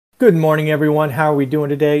Good morning, everyone. How are we doing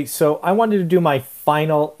today? So, I wanted to do my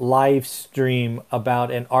final live stream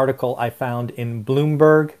about an article I found in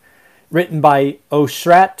Bloomberg written by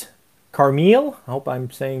Oshrat Carmil. I hope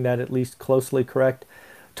I'm saying that at least closely correct.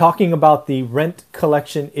 Talking about the rent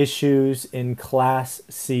collection issues in Class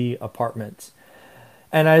C apartments.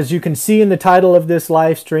 And as you can see in the title of this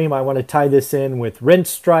live stream, I want to tie this in with rent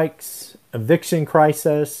strikes, eviction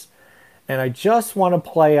crisis, and I just want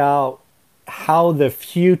to play out how the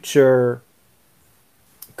future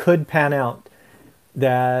could pan out,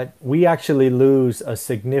 that we actually lose a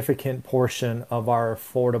significant portion of our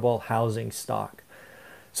affordable housing stock.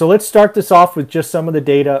 So let's start this off with just some of the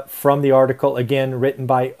data from the article, again written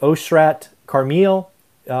by Oshrat Carmil,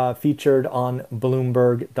 featured on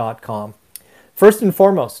Bloomberg.com. First and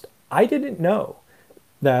foremost, I didn't know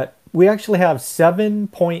that we actually have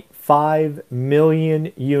 7.5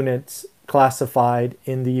 million units classified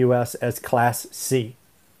in the US as Class C.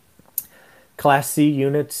 Class C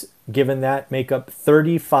units, given that, make up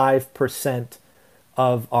 35%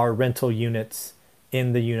 of our rental units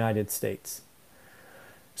in the United States.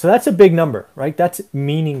 So that's a big number, right? That's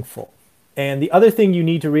meaningful. And the other thing you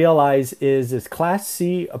need to realize is Class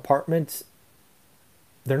C apartments,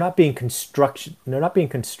 they're not being constructed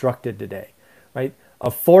today, right?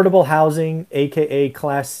 Affordable housing, aka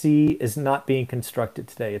Class C, is not being constructed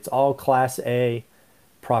today. It's all Class A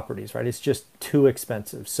properties, right? It's just too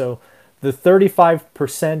expensive. So the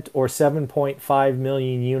 35% or 7.5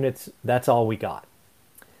 million units, that's all we got.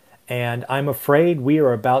 And I'm afraid we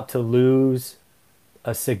are about to lose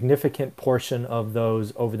a significant portion of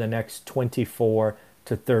those over the next 24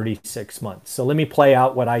 to 36 months. So let me play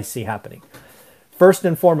out what I see happening. First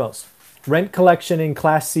and foremost, rent collection in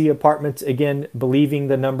Class C apartments, again, believing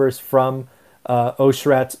the numbers from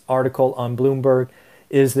Oshrat's article on Bloomberg,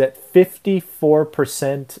 is that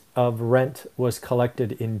 54% of rent was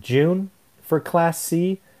collected in June for Class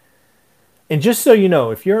C. And just so you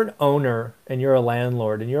know, if you're an owner and you're a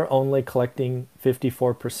landlord and you're only collecting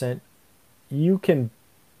 54%, you can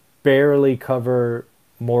barely cover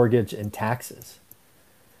mortgage and taxes.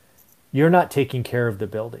 You're not taking care of the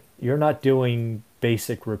building. You're not doing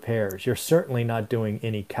basic repairs. You're certainly not doing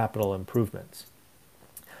any capital improvements.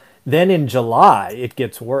 Then in July, it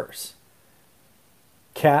gets worse.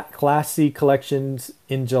 Class C collections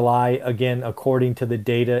in July, again, according to the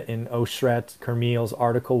data in Oshrat Carmil's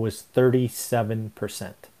article, was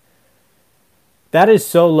 37%. That is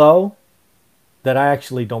so low that I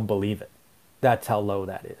actually don't believe it. That's how low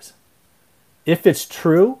that is. If it's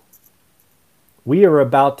true, we are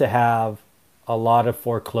about to have a lot of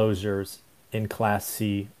foreclosures in Class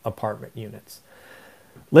C apartment units.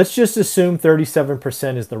 Let's just assume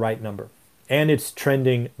 37% is the right number, and it's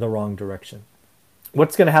trending the wrong direction.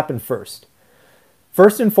 What's going to happen first?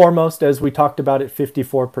 First and foremost, as we talked about at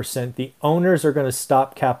 54%, the owners are going to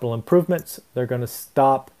stop capital improvements. They're going to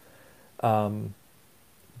stop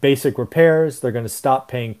basic repairs. They're going to stop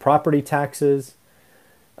paying property taxes.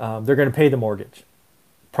 They're going to pay the mortgage,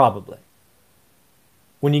 probably.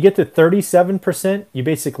 When you get to 37%, you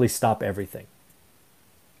basically stop everything.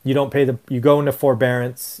 You don't pay you go into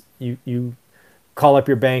forbearance, you call up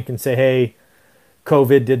your bank and say, hey,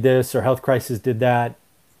 COVID did this or health crisis did that,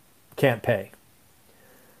 can't pay.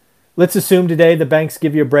 Let's assume today the banks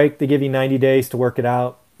give you a break. They give you 90 days to work it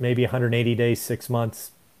out, maybe 180 days, 6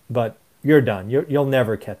 months, but you're done. You'll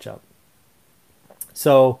never catch up.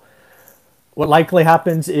 So what likely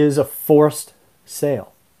happens is a forced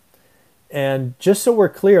sale. And just so we're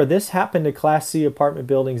clear, this happened to Class C apartment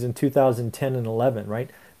buildings in 2010 and 11, right?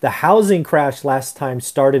 The housing crash last time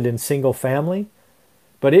started in single family,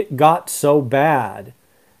 but it got so bad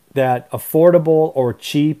that affordable or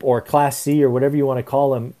cheap or Class C or whatever you want to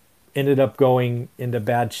call them ended up going into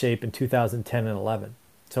bad shape in 2010 and 11.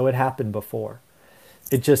 So it happened before.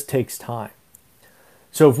 It just takes time.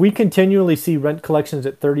 So if we continually see rent collections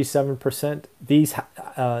at 37%,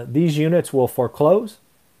 these units will foreclose.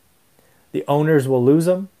 The owners will lose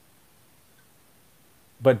them.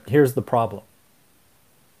 But here's the problem.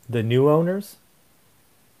 The new owners,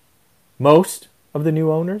 most of the new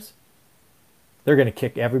owners, they're going to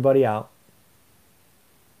kick everybody out.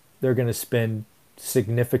 They're going to spend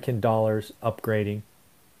significant dollars upgrading.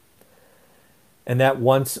 And that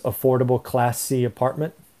once affordable Class C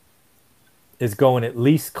apartment is going at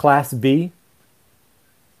least Class B,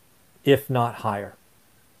 if not higher.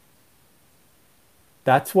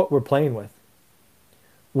 That's what we're playing with.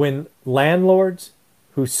 When landlords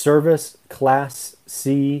who service Class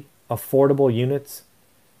C affordable units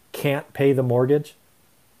can't pay the mortgage,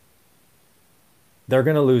 they're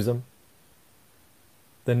going to lose them.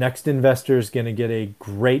 The next investor is going to get a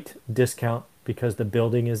great discount because the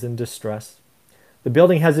building is in distress. The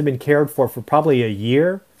building hasn't been cared for probably a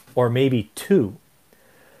year or maybe two.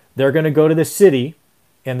 They're going to go to the city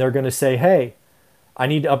and they're going to say, hey, I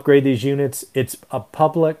need to upgrade these units. It's a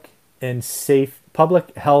public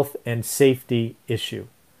health and safety issue.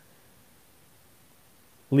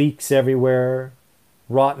 Leaks everywhere,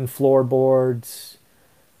 rotten floorboards.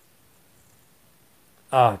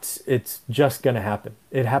 It's just going to happen.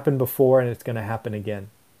 It happened before and it's going to happen again.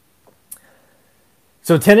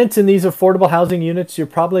 So tenants in these affordable housing units, you're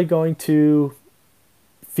probably going to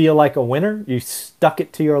feel like a winner. You stuck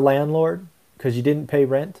it to your landlord because you didn't pay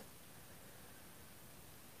rent.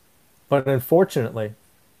 But unfortunately,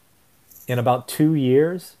 in about 2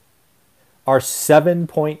 years, our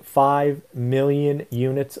 7.5 million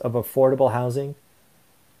units of affordable housing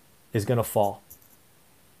is going to fall.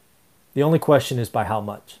 The only question is by how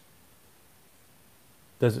much?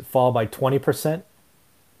 Does it fall by 20%?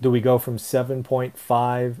 Do we go from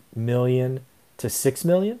 7.5 million to 6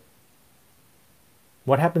 million?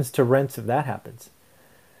 What happens to rents if that happens?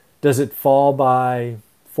 Does it fall by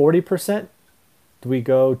 40%? Do we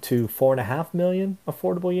go to 4.5 million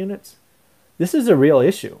affordable units? This is a real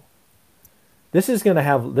issue. This is going to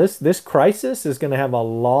have this crisis is going to have a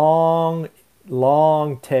long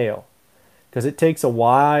tail, because it takes a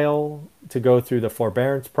while to go through the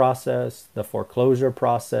forbearance process, the foreclosure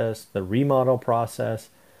process, the remodel process.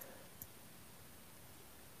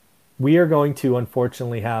 We are going to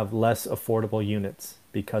unfortunately have less affordable units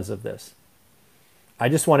because of this. I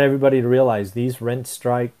just want everybody to realize these rent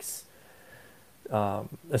strikes,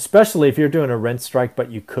 especially if you're doing a rent strike but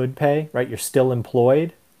you could pay, right? You're still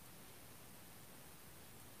employed.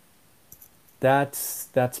 That's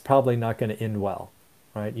probably not going to end well,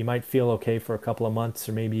 right? You might feel okay for a couple of months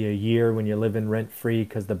or maybe a year when you live in rent-free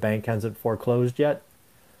because the bank hasn't foreclosed yet.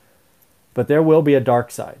 But there will be a dark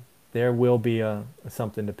side. There will be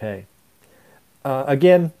something to pay.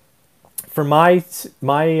 Again, for my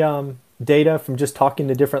data from just talking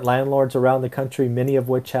to different landlords around the country, many of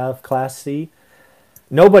which have Class C,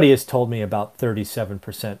 nobody has told me about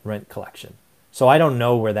 37% rent collection. So I don't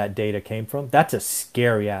know where that data came from. That's a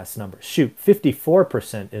scary ass number. Shoot,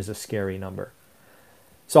 54% is a scary number.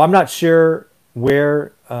 So I'm not sure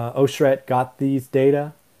where OSHRET got these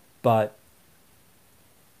data, but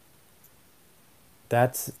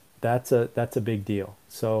that's a big deal.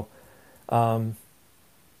 So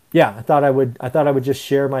yeah, I thought I would just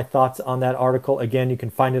share my thoughts on that article. Again, you can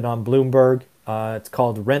find it on Bloomberg. It's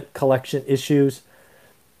called Rent Collection Issues.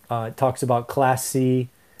 It talks about Class C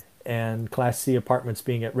and Class C apartments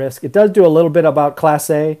being at risk. It does do a little bit about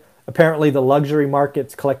Class A. Apparently the luxury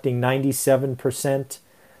market's collecting 97%.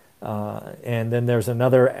 And then there's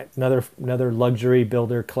another luxury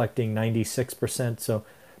builder collecting 96%. So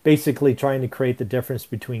basically trying to create the difference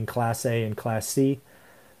between Class A and Class C.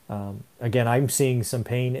 Again, I'm seeing some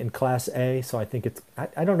pain in Class A, so I think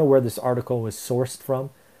I don't know where this article was sourced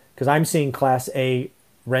from, because I'm seeing Class A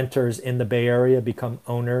renters in the Bay Area become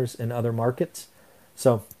owners in other markets.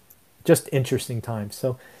 So just interesting times.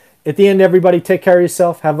 So at the end, everybody, take care of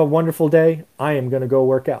yourself. Have a wonderful day. I am going to go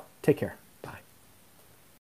work out. Take care.